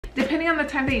depending on the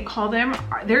time that you call them,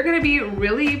 they're gonna be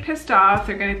really pissed off,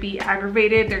 they're gonna be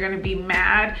aggravated, they're gonna be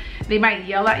mad, they might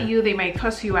yell at you, they might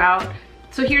cuss you out.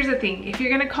 So here's the thing, if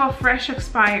you're gonna call fresh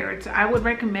expireds, I would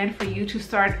recommend for you to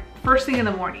start first thing in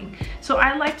the morning. So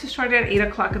I like to start at 8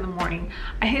 o'clock in the morning.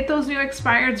 I hit those new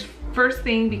expireds first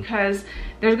thing because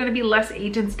there's gonna be less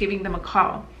agents giving them a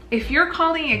call. If you're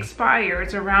calling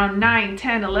expireds around 9,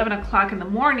 10, 11 o'clock in the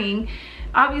morning,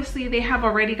 obviously they have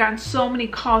already gotten so many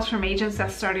calls from agents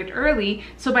that started early,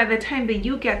 so by the time that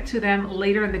you get to them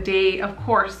later in the day, of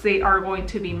course they are going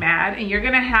to be mad, and you're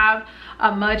gonna have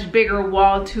a much bigger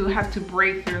wall to have to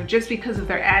break through just because of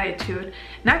their attitude.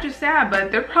 Not just that,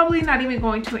 but they're probably not even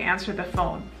going to answer the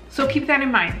phone. So keep that in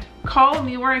mind. Call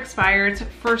newer expireds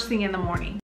first thing in the morning.